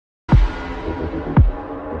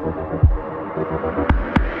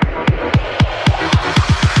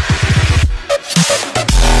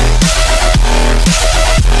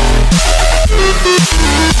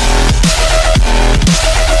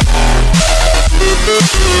Hey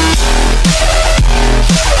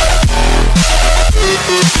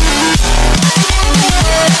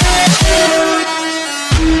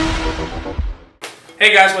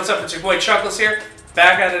guys, what's up? It's your boy Chuckles here,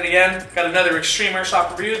 back at it again. Got another Extreme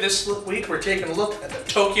Airsoft review. This week we're taking a look at the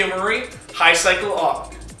Tokyo Marui High Cycle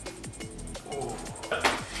AUG. Ooh.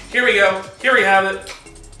 Here we go, here we have it.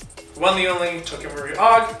 One the only Tokyo Marui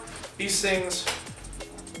AUG. These things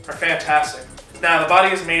are fantastic. Now the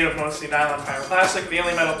body is made of mostly nylon fiber plastic. The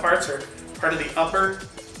only metal parts are part of the upper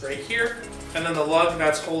right here, and then the lug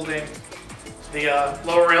that's holding the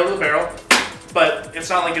lower rail of the barrel. But it's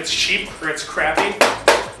not like it's cheap or it's crappy.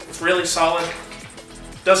 It's really solid.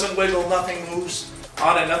 Doesn't wiggle, nothing moves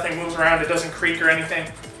on it, nothing moves around, it doesn't creak or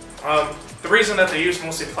anything. The reason that they use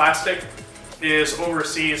mostly plastic is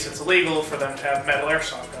overseas it's illegal for them to have metal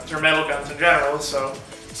airsoft guns, or metal guns in general, so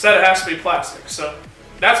instead it has to be plastic. So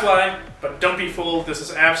that's why, but don't be fooled, this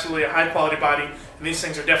is absolutely a high quality body, and these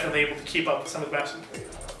things are definitely able to keep up with some of the best.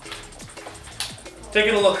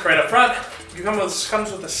 Taking a look right up front, it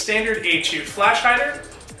comes with a standard HU flash hider.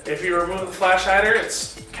 If you remove the flash hider,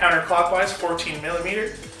 it's counterclockwise, 14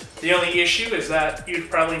 millimeter. The only issue is that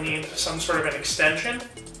you'd probably need some sort of an extension.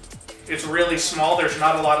 It's really small, there's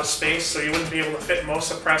not a lot of space, so you wouldn't be able to fit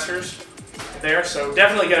most suppressors there. So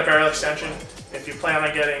definitely get a barrel extension if you plan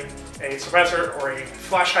on getting a suppressor or a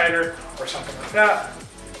flash hider or something like that.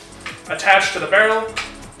 Attached to the barrel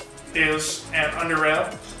is an under rail,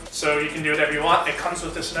 so you can do whatever you want. It comes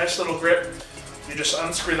with this nice little grip. You just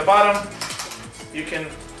unscrew the bottom. You can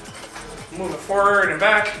move it forward and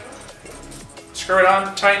back. Screw it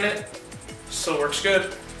on, tighten it. Still works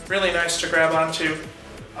good. Really nice to grab onto.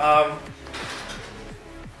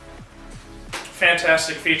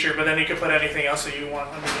 Fantastic feature, but then you can put anything else that you want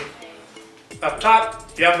underneath. Up top,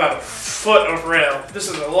 you have about a foot of rail. This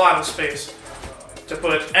is a lot of space to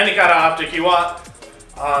put any kind of optic you want.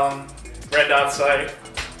 Red dot sight,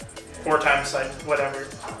 4x sight, whatever.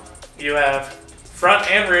 You have front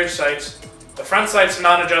and rear sights. The front sight's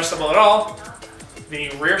non-adjustable at all. The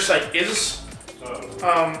rear sight is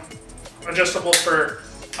adjustable for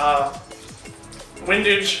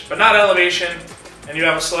windage, but not elevation. And you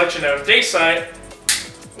have a selection of day sight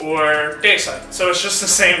or day sight. So it's just the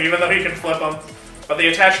same, even though you can flip them. But they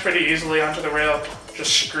attach pretty easily onto the rail,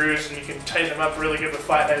 just screws, and you can tighten them up really good with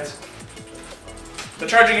flatheads. The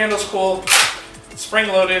charging handle's cool, spring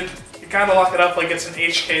loaded. You kind of lock it up like it's an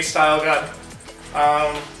HK style gun.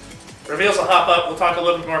 Reveals a hop up. We'll talk a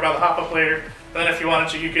little bit more about the hop up later. Then if you wanted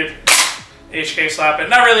to, you could HK slap it.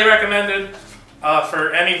 Not really recommended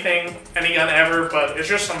for anything, any gun ever, but it's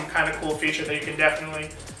just some kind of cool feature that you can definitely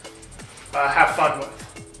have fun with.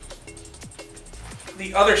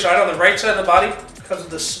 The other side, on the right side of the body, because of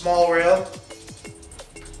the small rail,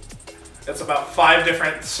 it's about 5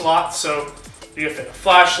 different slots, so you can fit a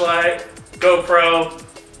flashlight, GoPro,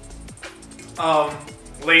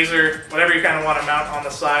 laser, whatever you kind of want to mount on the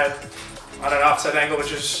side on an offset angle,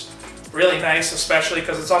 which is really nice, especially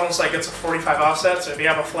because it's almost like it's a 45 offset, so if you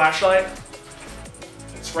have a flashlight,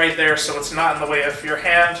 it's right there, so it's not in the way of your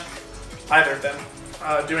hand, either of them,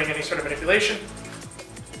 doing any sort of manipulation.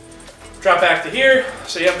 Drop back to here,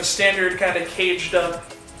 so you have the standard kind of caged up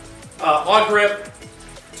AUG grip.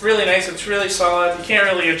 It's really nice, it's really solid, you can't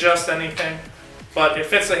really adjust anything, but it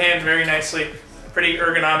fits the hand very nicely, pretty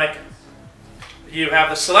ergonomic. You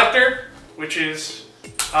have the selector, which is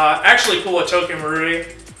actually cool what Tokyo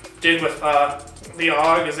Marui did with the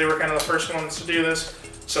AUG, as they were kind of the first ones to do this.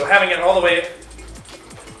 So having it all the way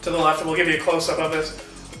to the left, we'll give you a close-up of this,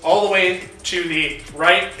 all the way to the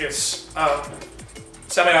right is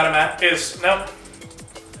semi-automatic, nope.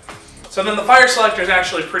 So then the fire selector is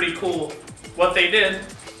actually pretty cool. What they did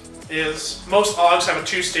is, most AUGs have a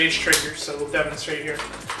 2-stage trigger, so we'll demonstrate here.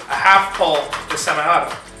 A half pull is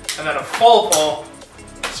semi-auto, and then a full pull,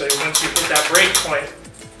 so once you hit that break point,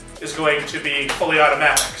 is going to be fully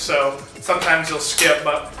automatic. So sometimes you'll skip,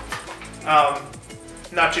 but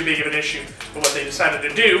not too big of an issue. But what they decided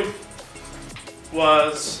to do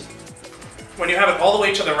was, when you have it all the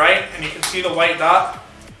way to the right and you can see the white dot,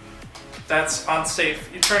 that's unsafe.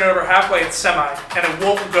 You turn it over halfway, it's semi, and it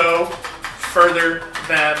won't go further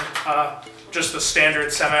than just the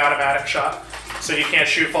standard semi-automatic shot. So you can't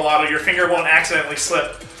shoot full auto. Your finger won't accidentally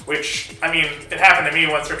slip, which, I mean, it happened to me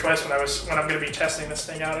once or twice when I'm going to be testing this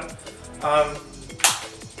thing out.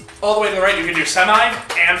 All the way to the right, you can do semi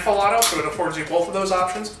and full auto, so it affords you both of those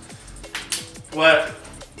options. What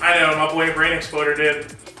I know my boy Brain Exploder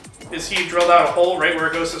did is he drilled out a hole right where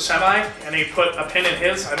it goes to semi, and he put a pin in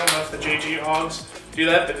his. I don't know if the JG AUGs do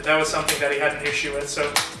that, but that was something that he had an issue with. So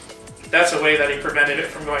that's a way that he prevented it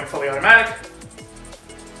from going fully automatic.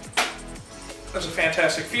 That's a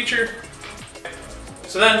fantastic feature.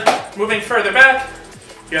 So then, moving further back,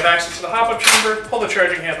 you have access to the hop-up chamber. Pull the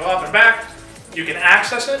charging handle up and back. You can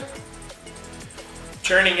access it,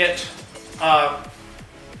 turning it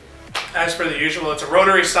as per the usual. It's a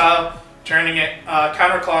rotary style. Turning it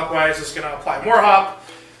counterclockwise is going to apply more hop.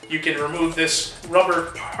 You can remove this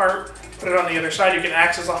rubber part, put it on the other side. You can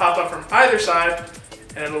access the hop-up from either side,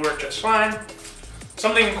 and it'll work just fine.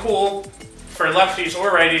 Something cool for lefties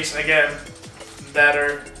or righties, again, that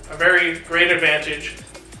are a very great advantage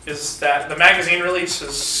is that the magazine release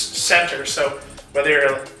is center. So whether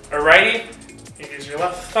you're a righty, you use your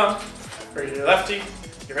left thumb, or you're lefty,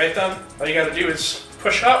 your right thumb, all you gotta do is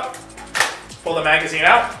push up, pull the magazine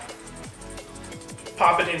out,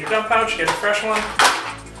 pop it in your dump pouch, get a fresh one,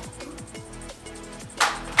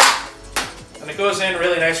 and it goes in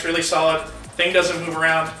really nice, really solid. Thing doesn't move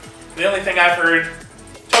around. The only thing I've heard,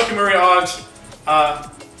 Tokyo Marui AUGs,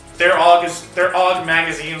 their AUG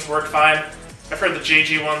magazines work fine. I've heard the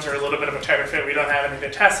JG ones are a little bit of a tighter fit. We don't have any to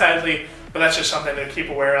test sadly, but that's just something to keep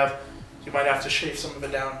aware of. You might have to shave some of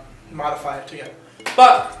it down, modify it to get it.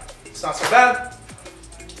 But it's not so bad.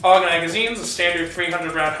 AUG magazines, a standard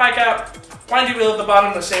 300 round high cap. Windy wheel at the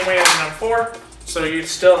bottom the same way as an M4, so you'd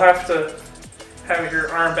still have to have your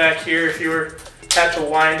arm back here if you had to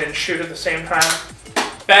wind and shoot at the same time.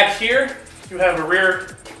 Back here, you have a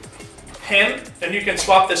rear pin, and you can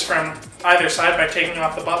swap this from either side by taking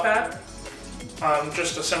off the butt pad.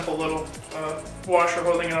 Just a simple little washer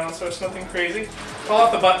holding it on, so it's nothing crazy. Pull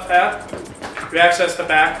off the butt pad, you access the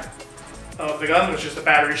back of the gun, which is the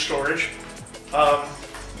battery storage.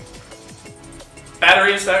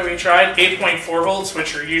 Batteries that we tried, 8.4 volts,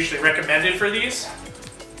 which are usually recommended for these,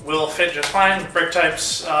 will fit just fine. Brick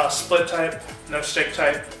types, split type, no stick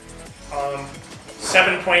type.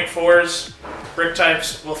 7.4s, brick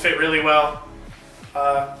types will fit really well.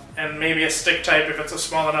 And maybe a stick type if it's a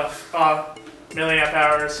small enough milliamp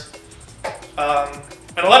hours. An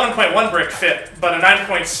 11.1 brick fit, but a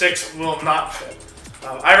 9.6 will not fit.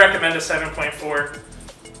 I recommend a 7.4.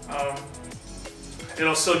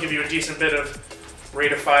 It'll still give you a decent bit of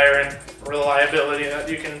rate of fire and reliability that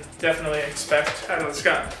you can definitely expect out of this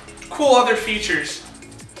gun. Cool other features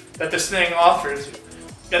that this thing offers you.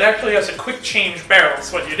 It actually has a quick change barrel.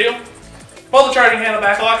 So what you do, pull the charging handle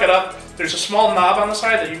back, lock it up. There's a small knob on the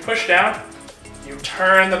side that you push down. You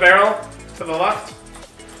turn the barrel to the left.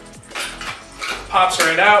 Pops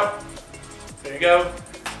right out. There you go.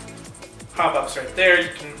 Pop-up's right there. You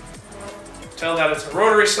can tell that it's a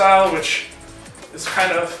rotary style, which is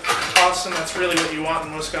kind of awesome. That's really what you want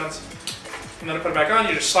in most guns. And then to put it back on,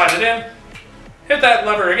 you just slide it in, hit that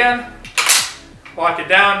lever again, lock it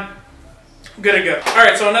down, good to go.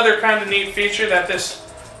 Alright, so another kind of neat feature that this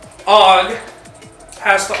AUG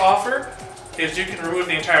has to offer is you can remove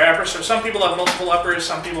the entire upper. So some people have multiple uppers,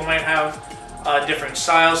 some people might have different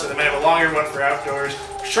styles, so they might have a longer one for outdoors,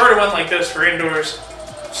 shorter one like this for indoors.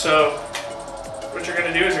 So what you're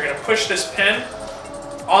going to do is you're going to push this pin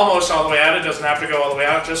almost all the way out. It doesn't have to go all the way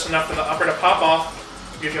out, just enough for the upper to pop off.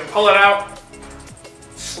 You can pull it out,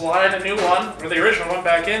 slide a new one, or the original one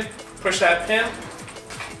back in, push that pin,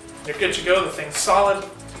 you're good to go. The thing's solid,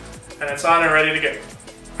 and it's on and ready to go.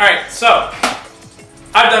 Alright, so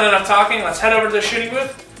I've done enough talking. Let's head over to the shooting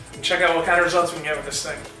booth and check out what kind of results we can get with this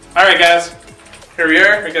thing. Alright guys, here we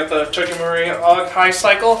are. We got the Tokyo Marui AUG high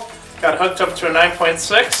cycle. Got it hooked up to a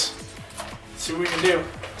 9.6. Let's see what we can do.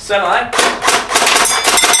 Center line.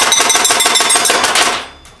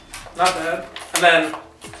 Not bad. And then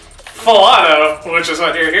full auto, which is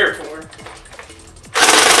what you're here for.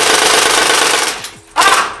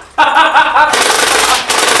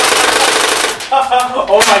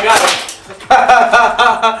 Oh my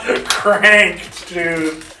god. Cranked,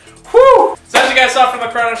 dude. Whew. So as you guys saw from the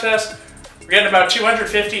chrono test, we're getting about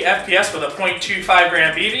 250 FPS with a 0.25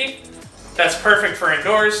 gram BB. That's perfect for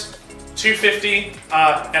indoors. 250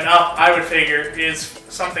 and up, I would figure, is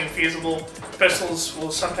something feasible. Pistols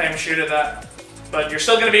will sometimes shoot at that, but you're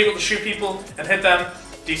still going to be able to shoot people and hit them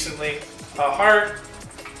decently hard.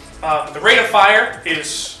 The rate of fire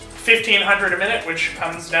is 1500 a minute, which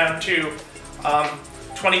comes down to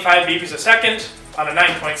 25 BBs a second on a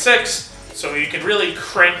 9.6, so you can really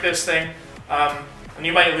crank this thing, and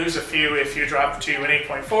you might lose a few if you drop to an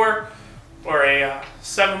 8.4 or a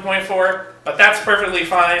 7.4, but that's perfectly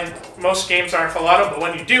fine. Most games aren't full auto, but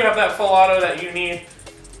when you do have that full auto that you need,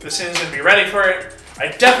 this thing's going to be ready for it. I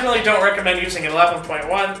definitely don't recommend using an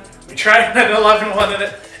 11.1. We tried an 11.1 in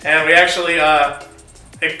it, and we actually,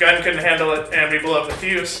 the gun couldn't handle it, and we blew up the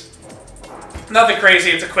fuse. Nothing crazy,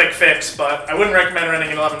 it's a quick fix, but I wouldn't recommend running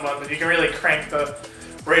an 11.1, but you can really crank the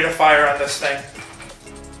rate of fire on this thing.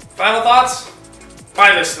 Final thoughts?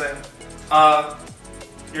 buy this thing.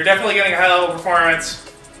 You're definitely getting a high level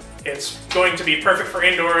performance. It's going to be perfect for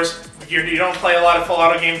indoors. You don't play a lot of full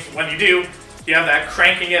auto games. When you do, you have that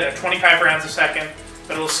cranking it at 25 rounds a second,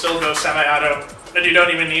 but it'll still go semi-auto, and you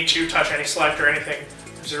don't even need to touch any select or anything,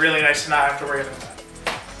 which is really nice to not have to worry about that.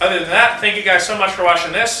 Other than that, thank you guys so much for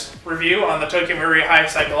watching this review on the Tokyo Marui High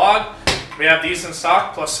Cycle AUG. We have these in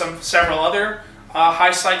stock, plus several other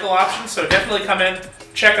high cycle options, so definitely come in,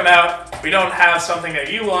 check them out. If we don't have something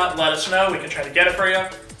that you want, let us know. We can try to get it for you.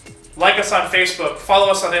 Like us on Facebook,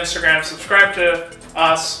 follow us on Instagram, subscribe to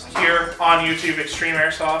us here on YouTube, Extreme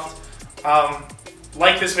Airsoft.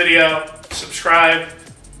 Like this video, subscribe,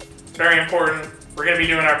 it's very important. We're going to be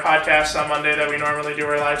doing our podcast on Monday that we normally do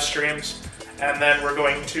our live streams, and then we're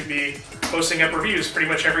going to be posting up reviews pretty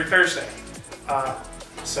much every Thursday.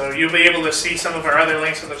 So you'll be able to see some of our other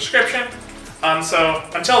links in the description. So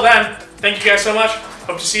until then, thank you guys so much.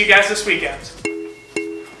 Hope to see you guys this weekend.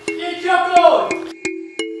 Get going!